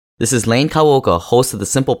This is Lane Kawoka, host of the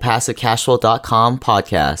SimplePassiveCashflow.com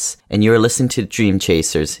podcast, and you're listening to Dream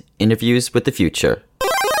Chasers, interviews with the future.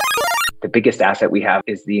 The biggest asset we have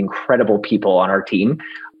is the incredible people on our team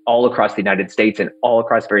all across the United States and all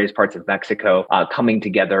across various parts of Mexico, coming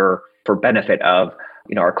together for benefit of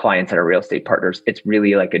our clients and our real estate partners. It's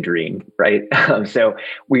really like a dream, right? So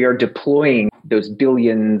we are deploying those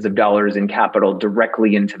billions of dollars in capital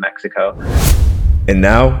directly into Mexico. And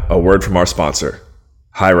now, a word from our sponsor,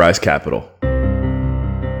 Highrise Capital.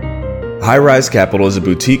 Highrise Capital is a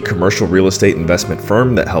boutique commercial real estate investment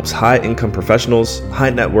firm that helps high-income professionals,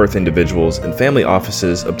 high-net-worth individuals, and family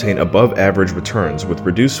offices obtain above-average returns with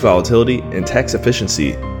reduced volatility and tax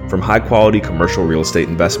efficiency from high-quality commercial real estate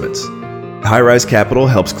investments. Highrise Capital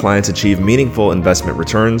helps clients achieve meaningful investment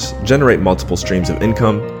returns, generate multiple streams of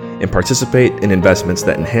income, and participate in investments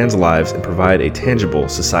that enhance lives and provide a tangible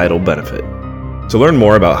societal benefit. To learn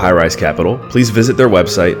more about Highrise Capital, please visit their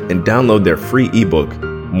website and download their free ebook,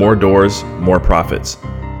 More Doors, More Profits,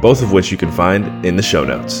 both of which you can find in the show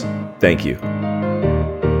notes. Thank you.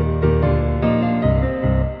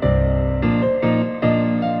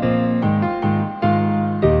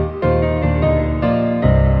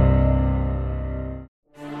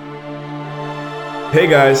 Hey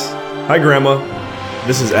guys, hi Grandma.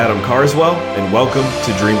 This is Adam Carswell, and welcome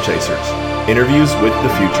to Dream Chasers, interviews with the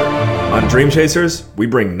future. On Dream Chasers, we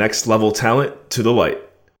bring next level talent to the light.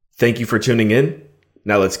 Thank you for tuning in.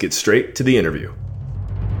 Now let's get straight to the interview.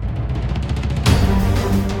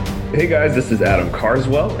 Hey guys, this is Adam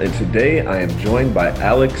Carswell, and today I am joined by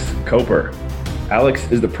Alex Koper.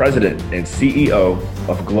 Alex is the president and CEO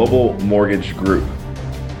of Global Mortgage Group.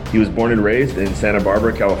 He was born and raised in Santa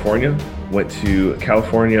Barbara, California, went to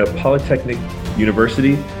California Polytechnic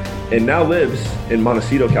University, and now lives in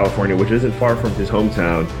Montecito, California, which isn't far from his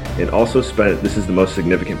hometown, and also spent, this is the most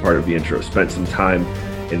significant part of the intro, spent some time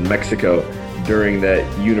in Mexico during that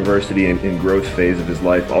university and growth phase of his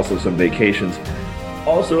life, also some vacations.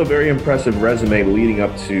 Also a very impressive resume leading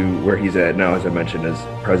up to where he's at now, as I mentioned, as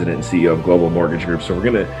president and CEO of Global Mortgage Group. So we're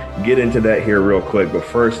gonna get into that here real quick, but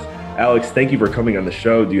first, Alex, thank you for coming on the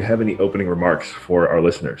show. Do you have any opening remarks for our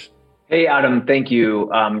listeners? Hey, Adam, thank you.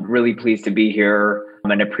 I'm really pleased to be here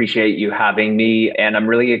and appreciate you having me. And I'm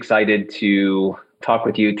really excited to talk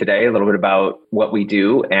with you today a little bit about what we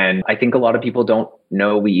do. And I think a lot of people don't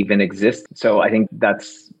know we even exist. So I think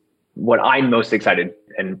that's what I'm most excited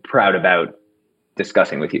and proud about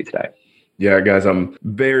discussing with you today. Yeah, guys, I'm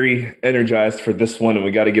very energized for this one. And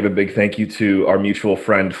we got to give a big thank you to our mutual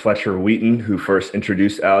friend, Fletcher Wheaton, who first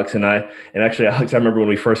introduced Alex and I. And actually, Alex, I remember when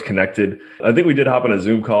we first connected, I think we did hop on a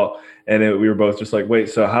Zoom call. And we were both just like, wait,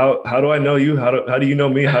 so how do I know you? How do you know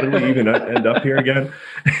me? How did we even end up here again?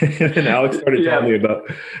 And Alex started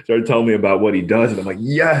telling me about what he does. And I'm like,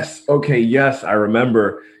 yes, okay, yes, I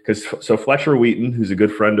remember. So Fletcher Wheaton, who's a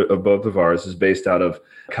good friend of both of ours, is based out of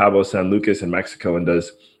Cabo San Lucas in Mexico and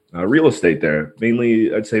does real estate there.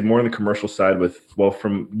 Mainly, I'd say more on the commercial side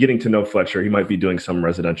from getting to know Fletcher, he might be doing some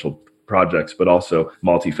residential projects, but also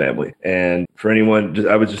multifamily. And for anyone,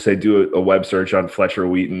 I would just say do a web search on Fletcher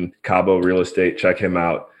Wheaton, Cabo Real Estate, check him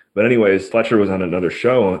out. But anyways, Fletcher was on another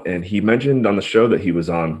show and he mentioned on the show that he was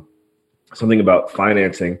on something about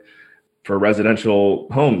financing for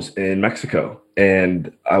residential homes in Mexico.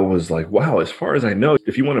 And I was like, wow, as far as I know,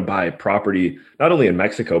 if you want to buy property, not only in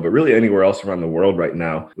Mexico, but really anywhere else around the world right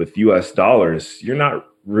now with US dollars, you're not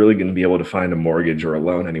really going to be able to find a mortgage or a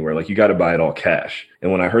loan anywhere. Like you got to buy it all cash.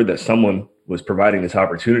 And when I heard that someone was providing this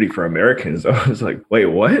opportunity for Americans, I was like, wait,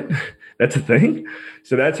 what? That's a thing?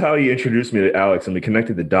 So that's how he introduced me to Alex and we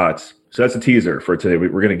connected the dots. So that's a teaser for today.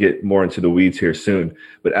 We're going to get more into the weeds here soon.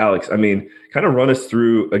 But Alex, I mean, kind of run us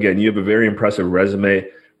through, again, you have a very impressive resume.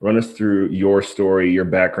 Run us through your story, your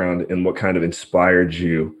background, and what kind of inspired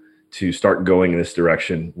you to start going in this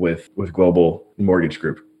direction with Global Mortgage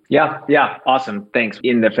Group. Yeah. Awesome. Thanks.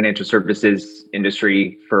 In the financial services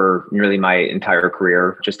industry for nearly my entire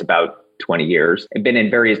career, just about 20 years. I've been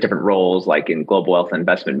in various different roles, like in global wealth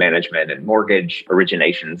investment management and mortgage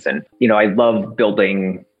originations. And, I love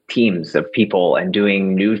building teams of people and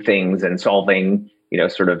doing new things and solving,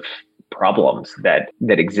 sort of problems that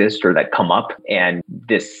exist or that come up. And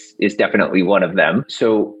this is definitely one of them.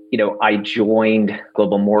 So, I joined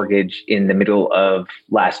Global Mortgage in the middle of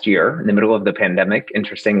last year, in the middle of the pandemic.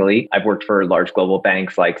 Interestingly, I've worked for large global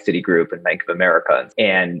banks like Citigroup and Bank of America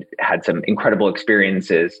and had some incredible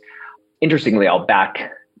experiences. Interestingly, I'll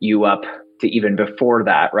back you up to even before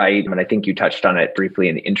that, right? I think you touched on it briefly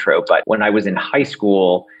in the intro, but when I was in high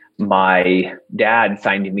school, my dad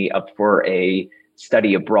signed me up for a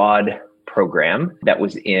study abroad program that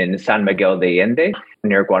was in San Miguel de Allende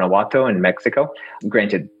near Guanajuato in Mexico.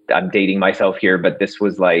 Granted, I'm dating myself here, but this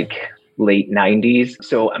was like late 90s.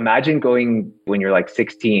 So imagine going when you're like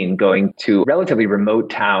 16, going to a relatively remote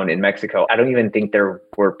town in Mexico. I don't even think there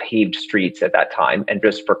were paved streets at that time. And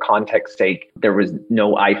just for context sake, there was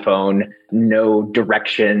no iPhone, no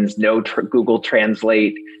directions, no Google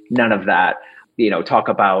Translate, none of that. Talk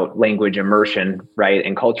about language immersion, right?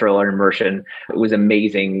 And cultural immersion. It was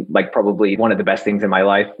amazing, like probably one of the best things in my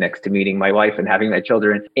life, next to meeting my wife and having my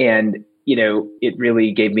children. And, it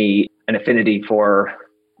really gave me an affinity for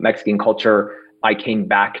Mexican culture. I came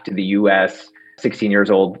back to the US, 16 years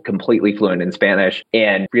old, completely fluent in Spanish,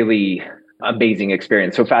 and really amazing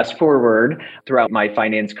experience. So fast forward throughout my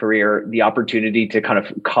finance career, the opportunity to kind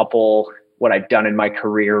of couple what I've done in my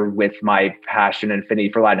career with my passion and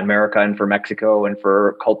affinity for Latin America and for Mexico and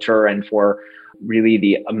for culture and for really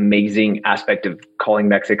the amazing aspect of calling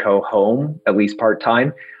Mexico home, at least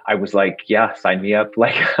part-time. I was like, yeah, sign me up.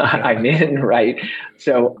 Like I'm in, right?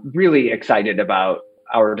 So really excited about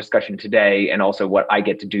our discussion today and also what I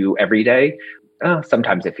get to do every day.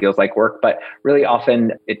 Sometimes it feels like work, but really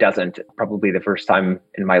often it doesn't. Probably the first time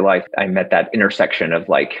in my life I met that intersection of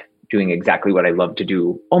like doing exactly what I love to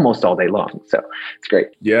do almost all day long. So it's great.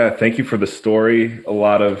 Yeah, thank you for the story. A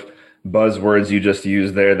lot of buzzwords you just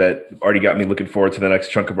used there that already got me looking forward to the next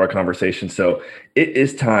chunk of our conversation. So it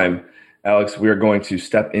is time, Alex, we are going to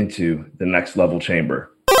step into the next level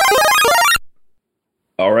chamber.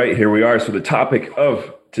 All right, here we are. So the topic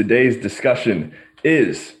of today's discussion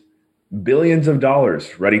is billions of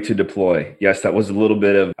dollars ready to deploy. Yes, that was a little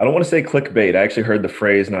bit of, I don't want to say clickbait. I actually heard the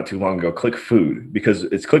phrase not too long ago, click food, because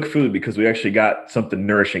it's click food because we actually got something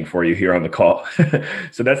nourishing for you here on the call.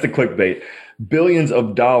 So that's the clickbait. Billions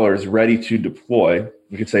of dollars ready to deploy.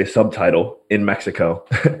 We could say subtitle in Mexico.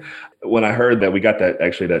 When I heard that, we got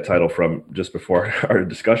that title from just before our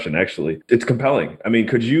discussion, actually. It's compelling. I mean,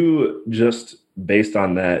 could you just, based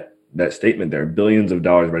on that statement there, billions of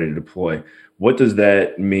dollars ready to deploy, what does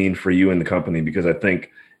that mean for you and the company? Because I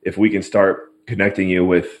think if we can start connecting you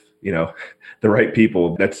with, the right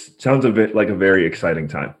people, that sounds a bit like a very exciting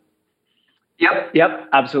time. Yep,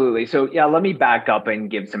 absolutely. So yeah, let me back up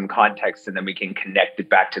and give some context and then we can connect it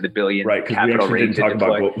back to the billion. Right, because we actually didn't talk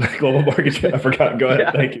about Global Mortgage. I forgot. Go ahead.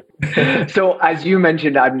 Yeah. Thank you. So as you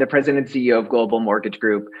mentioned, I'm the president and CEO of Global Mortgage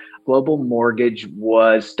Group. Global Mortgage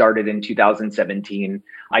was started in 2017,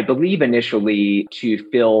 I believe initially to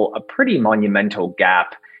fill a pretty monumental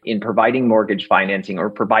gap in providing mortgage financing or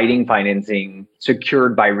providing financing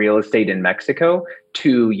secured by real estate in Mexico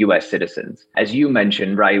to US citizens. As you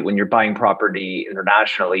mentioned, right, when you're buying property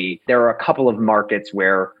internationally, there are a couple of markets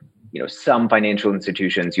where, some financial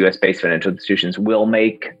institutions, US-based financial institutions will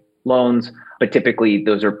make loans, but typically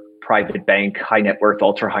those are private bank, high net worth,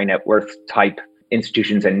 ultra high net worth type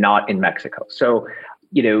institutions and not in Mexico. So,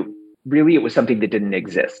 really it was something that didn't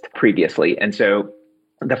exist previously. And so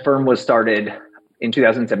the firm was started in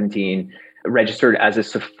 2017, registered as a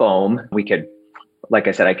SAFOM. We could, like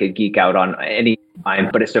I said, I could geek out on any time,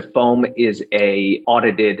 but a SAFOM is a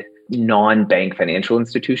audited non-bank financial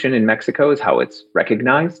institution in Mexico is how it's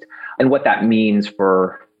recognized. And what that means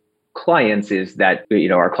for clients is that,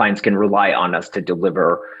 our clients can rely on us to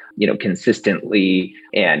deliver, consistently,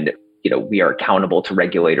 and we are accountable to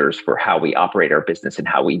regulators for how we operate our business and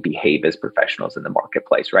how we behave as professionals in the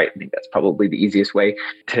marketplace, right? I think that's probably the easiest way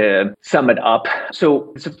to sum it up.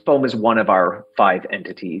 So SAFOM is one of our 5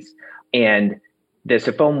 entities. And the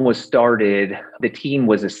SAFOM was started, the team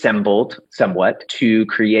was assembled somewhat to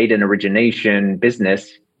create an origination business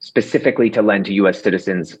specifically to lend to US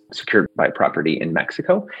citizens secured by property in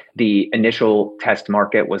Mexico. The initial test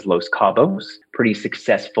market was Los Cabos, pretty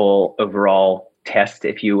successful overall test,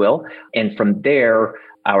 if you will. And from there,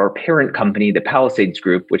 our parent company, the Palisades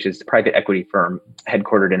Group, which is a private equity firm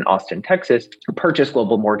headquartered in Austin, Texas, purchased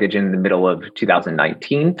Global Mortgage in the middle of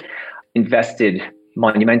 2019, invested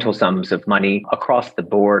monumental sums of money across the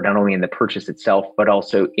board, not only in the purchase itself, but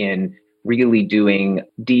also in really doing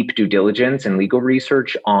deep due diligence and legal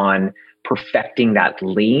research on perfecting that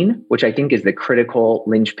lien, which I think is the critical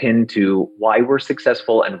linchpin to why we're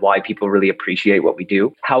successful and why people really appreciate what we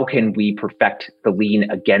do. How can we perfect the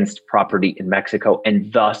lien against property in Mexico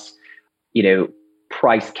and thus,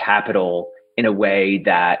 price capital in a way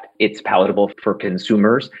that it's palatable for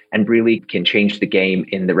consumers and really can change the game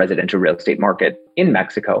in the residential real estate market in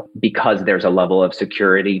Mexico because there's a level of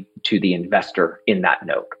security to the investor in that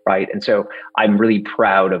note, right? And so I'm really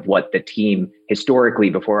proud of what the team historically,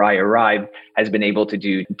 before I arrived, has been able to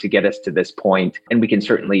do to get us to this point. And we can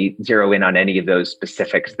certainly zero in on any of those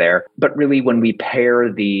specifics there. But really, when we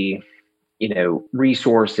pair the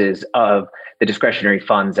resources of the discretionary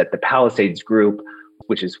funds at the Palisades Group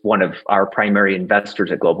which is one of our primary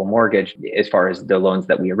investors at Global Mortgage, as far as the loans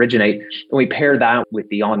that we originate. And we pair that with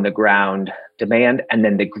the on the ground demand and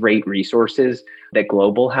then the great resources that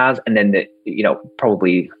Global has. And then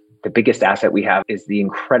probably the biggest asset we have is the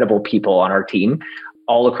incredible people on our team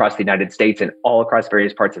all across the United States and all across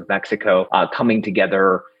various parts of Mexico, coming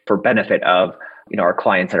together for benefit of our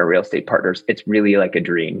clients and our real estate partners. It's really like a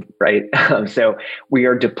dream, right? So we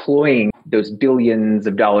are deploying those billions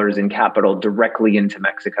of dollars in capital directly into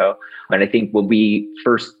Mexico. And I think when we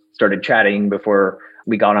first started chatting before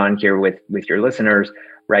we got on here with your listeners,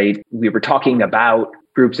 right, we were talking about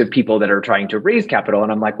groups of people that are trying to raise capital.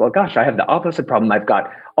 And I'm like, well, gosh, I have the opposite problem. I've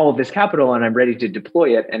got all of this capital and I'm ready to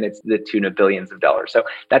deploy it. And it's the tune of billions of dollars. So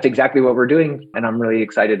that's exactly what we're doing. And I'm really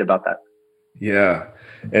excited about that. Yeah.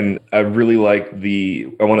 And I really like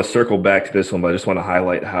I want to circle back to this one, but I just want to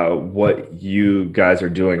highlight how what you guys are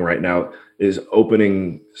doing right now is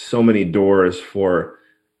opening so many doors for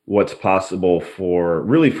what's possible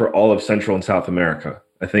for all of Central and South America.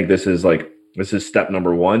 I think this is step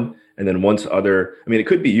number one. And then it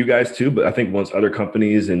could be you guys too, but I think once other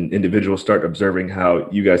companies and individuals start observing how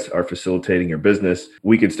you guys are facilitating your business,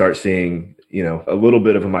 we could start seeing, a little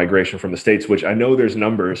bit of a migration from the States, which I know there's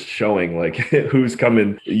numbers showing like who's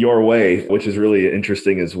coming your way, which is really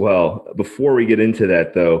interesting as well. Before we get into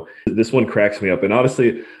that though, this one cracks me up. And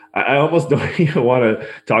honestly, I almost don't even want to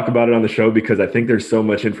talk about it on the show because I think there's so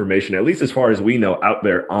much information, at least as far as we know, out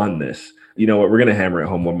there on this. You know what? We're going to hammer it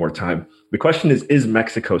home one more time. The question is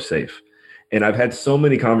Mexico safe? And I've had so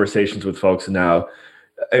many conversations with folks now.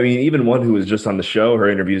 I mean, even one who was just on the show, her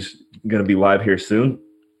interview's going to be live here soon.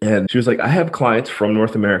 And she was like, I have clients from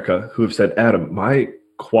North America who have said, Adam, my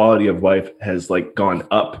quality of life has gone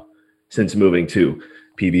up since moving to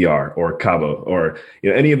PBR or Cabo or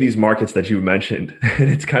any of these markets that you've mentioned. And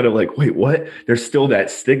it's kind of like, wait, what? There's still that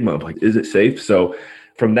stigma of is it safe? So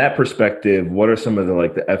from that perspective, what are some of the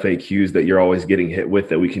FAQs that you're always getting hit with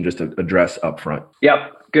that we can just address up front?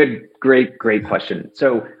 Yep. Good. Great question.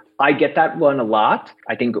 So I get that one a lot.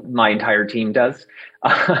 I think my entire team does.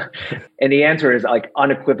 And the answer is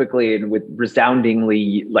unequivocally and with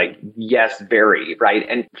resoundingly yes, very, right?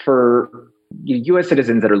 And for US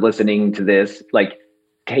citizens that are listening to this,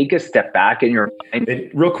 take a step back in your mind.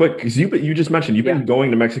 And real quick, because you just mentioned you've been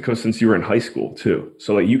going to Mexico since you were in high school too.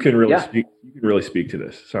 So you can really speak. You can really speak to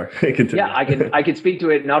this. Sorry. Continue. Yeah, I can speak to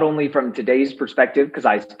it not only from today's perspective, because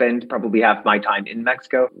I spend probably half my time in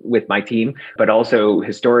Mexico with my team, but also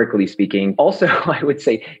historically speaking. Also, I would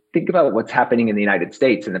say, think about what's happening in the United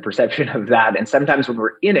States and the perception of that. And sometimes when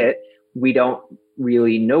we're in it, we don't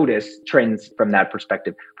really notice trends from that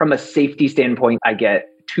perspective. From a safety standpoint, I get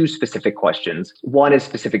two specific questions. One is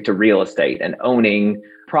specific to real estate and owning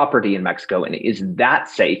property in Mexico. And is that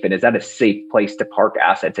safe? And is that a safe place to park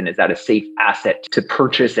assets? And is that a safe asset to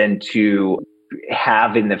purchase and to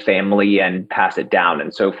have in the family and pass it down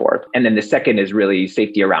and so forth? And then the second is really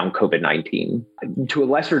safety around COVID-19. To a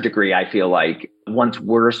lesser degree, I feel like once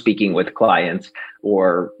we're speaking with clients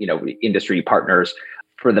or, industry partners,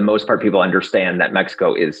 for the most part, people understand that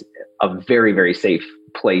Mexico is a very, very safe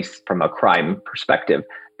place from a crime perspective.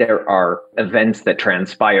 There are events that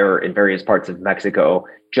transpire in various parts of Mexico,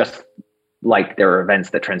 just like there are events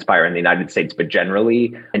that transpire in the United States, but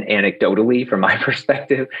generally and anecdotally, from my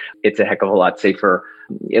perspective, it's a heck of a lot safer,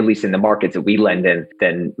 at least in the markets that we lend in,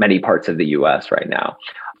 than many parts of the US right now.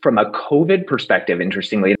 From a COVID perspective,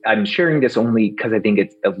 interestingly, I'm sharing this only because I think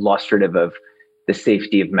it's illustrative of the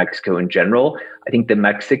safety of Mexico in general. I think the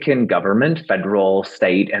Mexican government, federal,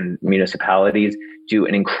 state, and municipalities do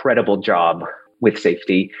an incredible job with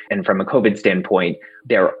safety. And from a COVID standpoint,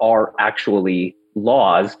 there are actually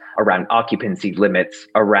laws around occupancy limits,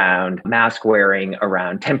 around mask wearing,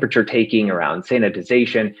 around temperature taking, around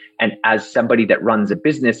sanitization. And as somebody that runs a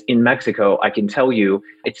business in Mexico, I can tell you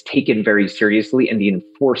it's taken very seriously, and the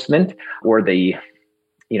enforcement or the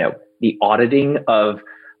auditing of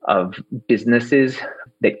businesses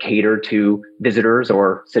that cater to visitors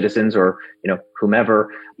or citizens or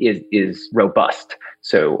whomever is robust.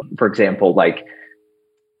 So, for example,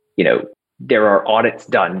 there are audits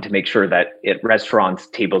done to make sure that at restaurants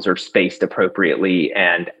tables are spaced appropriately,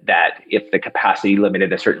 and that if the capacity limit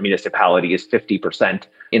in a certain municipality is 50%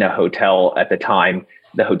 in a hotel at the time,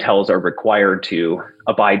 the hotels are required to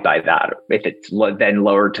abide by that. If it's then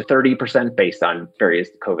lowered to 30% based on various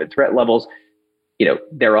COVID threat levels,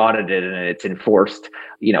 they're audited and it's enforced.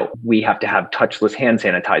 We have to have touchless hand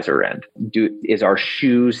sanitizer, and is our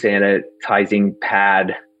shoe sanitizing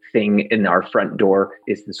pad thing in our front door,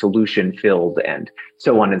 is the solution filled, and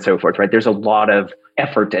so on and so forth, right? There's a lot of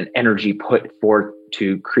effort and energy put forth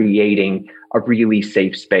to creating a really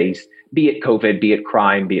safe space be it COVID, be it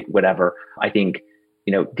crime, be it whatever. I think,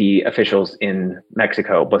 the officials in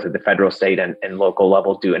Mexico, both at the federal, state, and local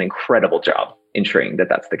level, do an incredible job ensuring that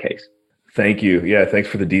that's the case. Thank you. Yeah, thanks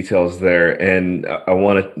for the details there. And I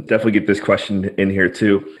want to definitely get this question in here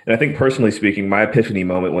too. And I think personally speaking, my epiphany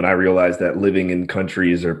moment when I realized that living in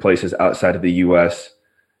countries or places outside of the US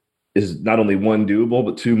is not only one, doable,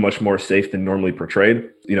 but two, much more safe than normally portrayed.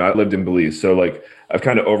 I lived in Belize, so like I've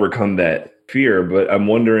kind of overcome that fear, but I'm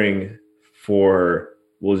wondering for,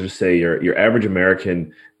 we'll just say your average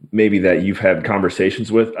American, maybe that you've had conversations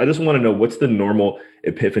with, I just want to know what's the normal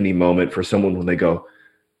epiphany moment for someone when they go,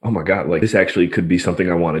 oh my God, like this actually could be something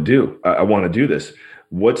I want to do. I want to do this.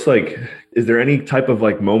 Is there any type of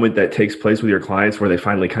like moment that takes place with your clients where they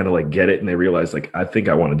finally kind of like get it and they realize like, I think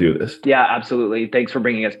I want to do this? Yeah, absolutely. Thanks for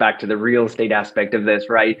bringing us back to the real estate aspect of this,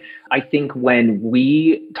 right? I think when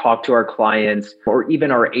we talk to our clients or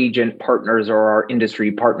even our agent partners or our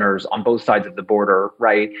industry partners on both sides of the border,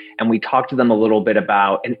 right? And we talk to them a little bit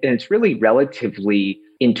about, and it's really relatively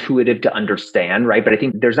intuitive to understand, right? But I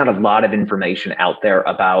think there's not a lot of information out there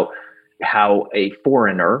about how a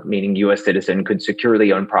foreigner, meaning US citizen, could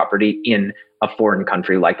securely own property in a foreign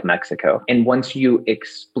country like Mexico. And once you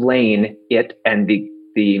explain it and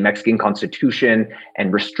the Mexican Constitution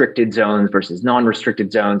and restricted zones versus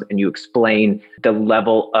non-restricted zones, and you explain the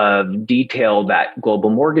level of detail that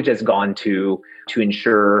Global Mortgage has gone to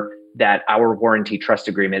ensure that our warranty trust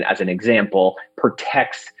agreement, as an example,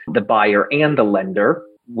 protects the buyer and the lender.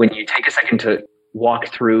 When you take a second to walk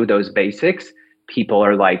through those basics, people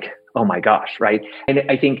are like, oh my gosh, right? And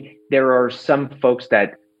I think there are some folks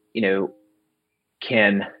that,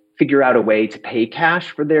 can figure out a way to pay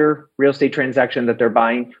cash for their real estate transaction that they're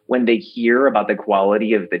buying when they hear about the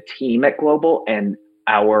quality of the team at Global and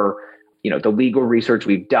our, the legal research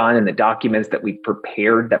we've done and the documents that we've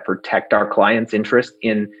prepared that protect our clients' interest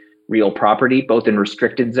in real property, both in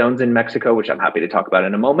restricted zones in Mexico, which I'm happy to talk about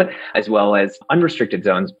in a moment, as well as unrestricted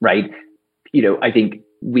zones, right? I think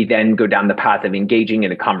we then go down the path of engaging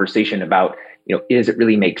in a conversation about, does it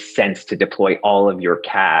really make sense to deploy all of your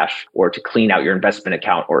cash or to clean out your investment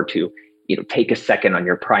account or to, take a second on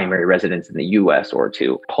your primary residence in the US or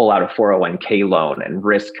to pull out a 401k loan and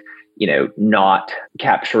risk, not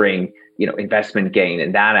capturing, investment gain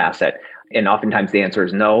in that asset. And oftentimes the answer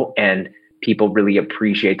is no. And people really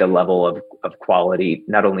appreciate the level of quality,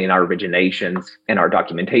 not only in our originations and our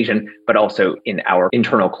documentation, but also in our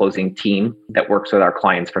internal closing team that works with our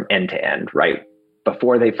clients from end to end, right?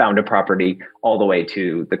 Before they found a property all the way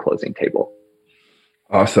to the closing table.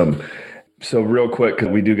 Awesome. So real quick, because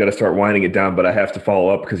we do got to start winding it down, but I have to follow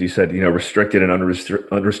up because you said, restricted and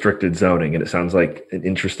unrestricted zoning, and it sounds like an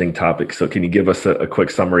interesting topic. So can you give us a quick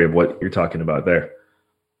summary of what you're talking about there?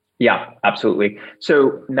 Yeah, absolutely.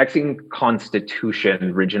 So Mexican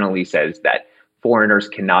Constitution originally says that foreigners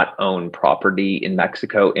cannot own property in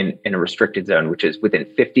Mexico in a restricted zone, which is within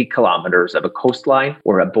 50 kilometers of a coastline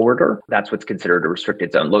or a border. That's what's considered a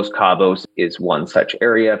restricted zone. Los Cabos is one such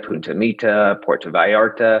area, Punta Mita, Puerto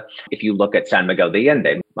Vallarta. If you look at San Miguel de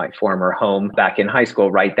Allende, my former home back in high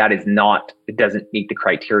school, right, it doesn't meet the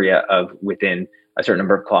criteria of within a certain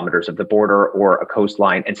number of kilometers of the border or a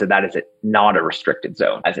coastline. And so that is not a restricted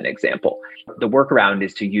zone, as an example. The workaround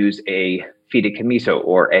is to use a fideicomiso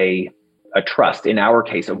or a trust, in our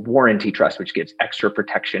case, a warranty trust, which gives extra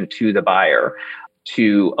protection to the buyer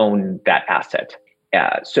to own that asset.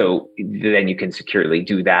 So then you can securely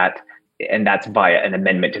do that. And that's via an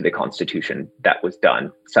amendment to the Constitution that was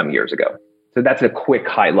done some years ago. So that's a quick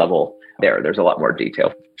high level there. There's a lot more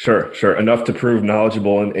detail. Sure. Enough to prove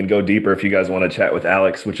knowledgeable and go deeper if you guys want to chat with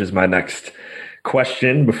Alex, which is my next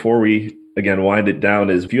question before we, again, wind it down,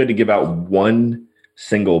 is if you had to give out one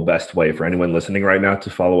single best way for anyone listening right now to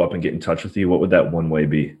follow up and get in touch with you, what would that one way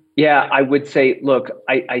be? Yeah, I would say, look,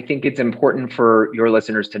 I think it's important for your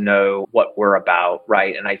listeners to know what we're about,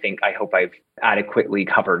 right? And I hope I've adequately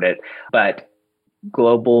covered it. But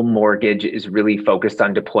Global Mortgage is really focused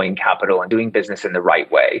on deploying capital and doing business in the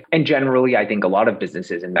right way. And generally, I think a lot of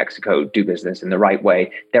businesses in Mexico do business in the right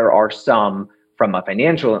way. There are some from a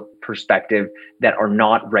financial perspective that are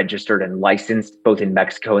not registered and licensed both in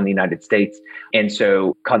Mexico and the United States. And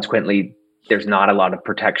so consequently, there's not a lot of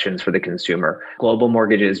protections for the consumer. Global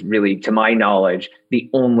Mortgage is really, to my knowledge, the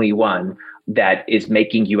only one that is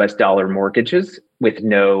making US dollar mortgages with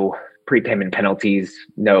no prepayment penalties,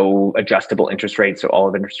 no adjustable interest rates. So all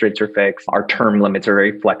of interest rates are fixed. Our term limits are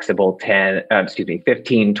very flexible,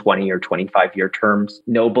 15, 20 or 25-year terms.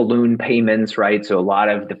 No balloon payments, right? So a lot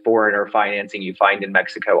of the foreigner financing you find in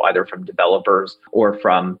Mexico, either from developers or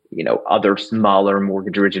from, other smaller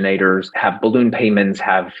mortgage originators, have balloon payments,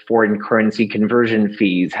 have foreign currency conversion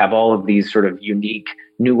fees, have all of these sort of unique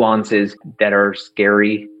nuances that are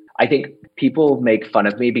scary. I think people make fun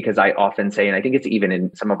of me because I often say, and I think it's even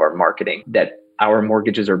in some of our marketing, that our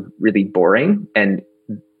mortgages are really boring. And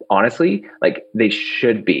honestly, like they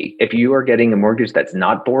should be. If you are getting a mortgage that's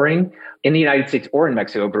not boring in the United States or in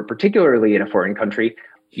Mexico, but particularly in a foreign country,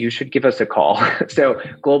 you should give us a call. So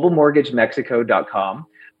globalmortgagemexico.com,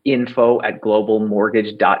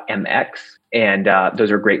 info@globalmortgage.mx. And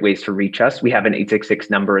those are great ways to reach us. We have an 866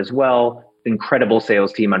 number as well. Incredible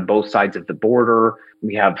sales team on both sides of the border.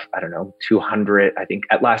 We have, 200, I think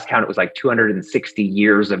at last count, it was like 260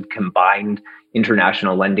 years of combined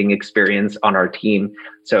international lending experience on our team.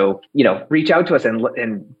 So, reach out to us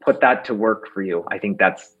and put that to work for you. I think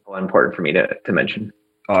that's important for me to mention.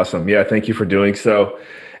 Awesome. Yeah. Thank you for doing so.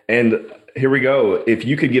 And here we go. If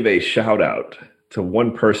you could give a shout out to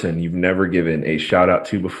one person you've never given a shout out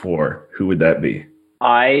to before, who would that be?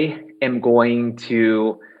 I am going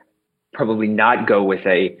to probably not go with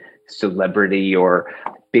a celebrity or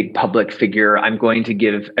big public figure. I'm going to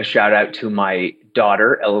give a shout out to my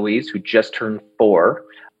daughter, Eloise, who just turned 4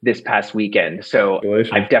 this past weekend. So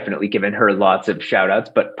I've definitely given her lots of shout outs,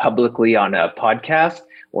 but publicly on a podcast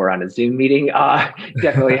or on a Zoom meeting,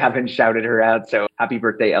 definitely haven't shouted her out. So happy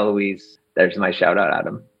birthday, Eloise. There's my shout out,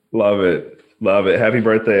 Adam. Love it. Love it. Happy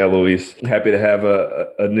birthday, Eloise. Happy to have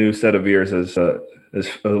a new set of ears as a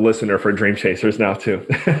listener for Dream Chasers now too.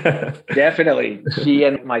 Definitely. She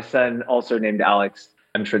and my son, also named Alex,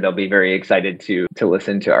 I'm sure they'll be very excited to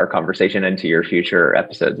listen to our conversation and to your future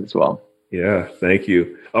episodes as well. Yeah, thank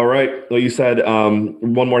you. All right. Well, you said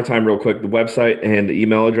one more time real quick, the website and the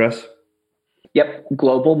email address. Yep.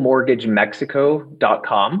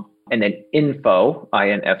 globalmortgagemexico.com and then info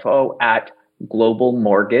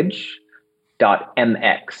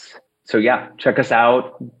 @globalmortgage.mx. So yeah, check us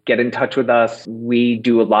out, get in touch with us. We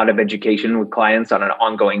do a lot of education with clients on an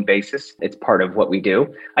ongoing basis. It's part of what we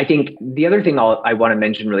do. I think the other thing I want to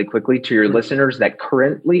mention really quickly to your listeners that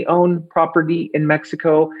currently own property in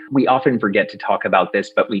Mexico, we often forget to talk about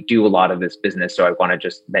this, but we do a lot of this business. So I want to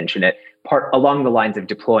just mention it along the lines of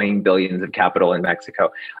deploying billions of capital in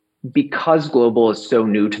Mexico. Because global is so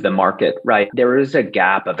new to the market, right? There is a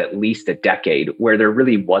gap of at least a decade where there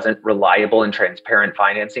really wasn't reliable and transparent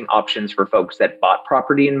financing options for folks that bought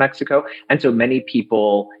property in Mexico. And so many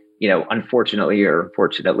people, unfortunately or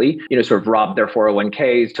fortunately, sort of robbed their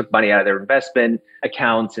 401ks, took money out of their investment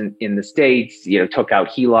accounts in the States, took out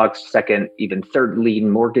HELOCs, second, even third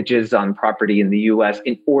lien mortgages on property in the US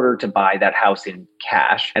in order to buy that house in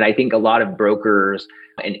cash. And I think a lot of brokers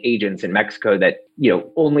and agents in Mexico that,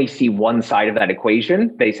 only see one side of that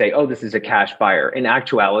equation. They say, oh, this is a cash buyer. In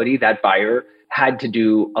actuality, that buyer had to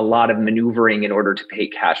do a lot of maneuvering in order to pay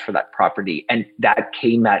cash for that property. And that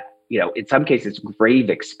came at, in some cases,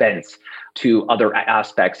 grave expense to other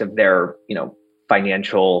aspects of their,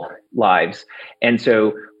 financial lives. And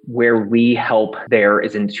so where we help there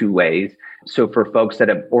is in two ways. So for folks that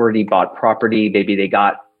have already bought property, maybe they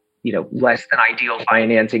got less than ideal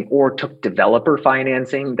financing or took developer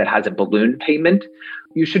financing that has a balloon payment,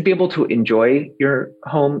 you should be able to enjoy your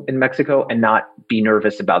home in Mexico and not be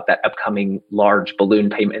nervous about that upcoming large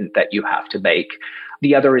balloon payment that you have to make.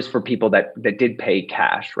 The other is for people that did pay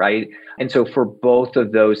cash, right? And so for both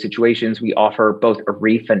of those situations, we offer both a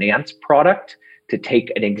refinance product to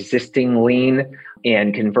take an existing lien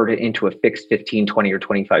and convert it into a fixed 15, 20, or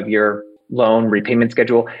 25-year loan repayment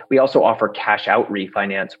schedule. We also offer cash out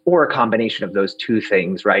refinance or a combination of those two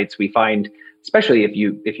things, right? So we find, especially if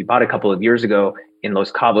you bought a couple of years ago in Los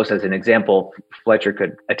Cabos, as an example, Fletcher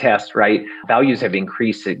could attest, right? Values have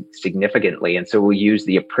increased significantly. And so we'll use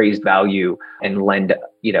the appraised value and lend,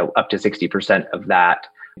 up to 60% of that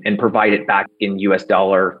and provide it back in US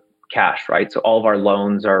dollar cash, right? So all of our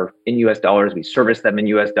loans are in US dollars. We service them in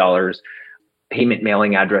US dollars. Payment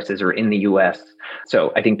mailing addresses are in the US.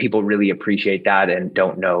 So I think people really appreciate that and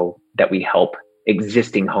don't know that we help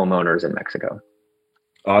existing homeowners in Mexico.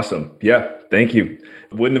 Awesome. Yeah. Thank you.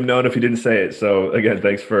 Wouldn't have known if you didn't say it. So again,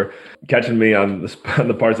 thanks for catching me on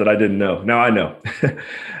the parts that I didn't know. Now I know.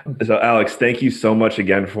 So Alex, thank you so much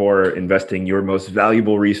again for investing your most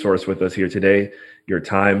valuable resource with us here today, your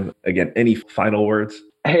time. Again, any final words?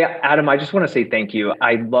 Hey, Adam, I just want to say thank you.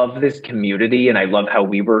 I love this community and I love how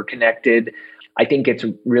we were connected. I think it's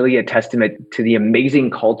really a testament to the amazing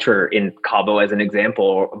culture in Cabo as an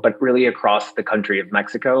example, but really across the country of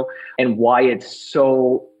Mexico, and why it's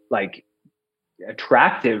so like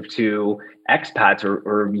attractive to expats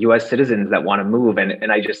or US citizens that want to move.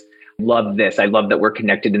 And I just love this. I love that we're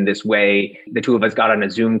connected in this way. The two of us got on a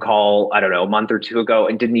Zoom call, I don't know, a month or two ago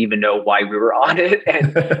and didn't even know why we were on it.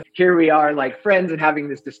 And here we are like friends and having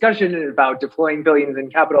this discussion about deploying billions in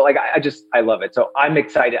capital. Like I love it. So I'm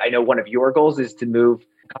excited. I know one of your goals is to move to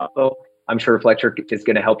Cabo. I'm sure Fletcher is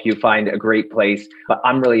going to help you find a great place, but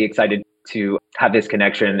I'm really excited to have this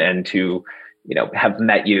connection and to, have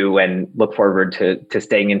met you and look forward to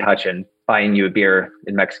staying in touch and buying you a beer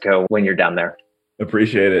in Mexico when you're down there.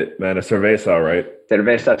 Appreciate it, man. A cerveza, right?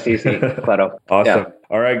 Cerveza, sí, claro. Awesome. Yeah.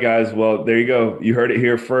 All right, guys. Well, there you go. You heard it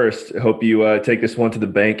here first. Hope you take this one to the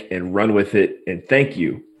bank and run with it. And thank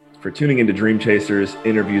you for tuning into Dream Chasers,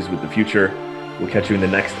 Interviews with the Future. We'll catch you in the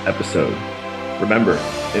next episode. Remember,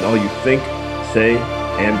 in all you think, say,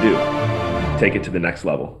 and do, take it to the next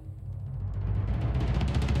level.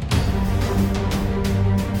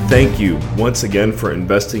 Thank you once again for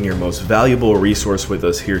investing your most valuable resource with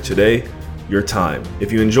us here today, your time.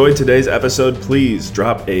 If you enjoyed today's episode, please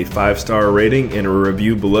drop a 5-star rating and a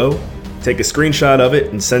review below. Take a screenshot of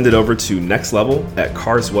it and send it over to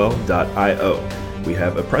nextlevel@carswell.io. We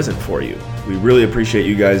have a present for you. We really appreciate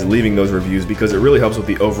you guys leaving those reviews because it really helps with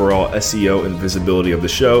the overall SEO and visibility of the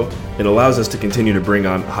show and allows us to continue to bring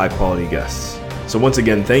on high quality guests. So once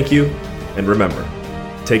again, thank you, and remember,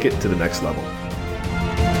 take it to the next level.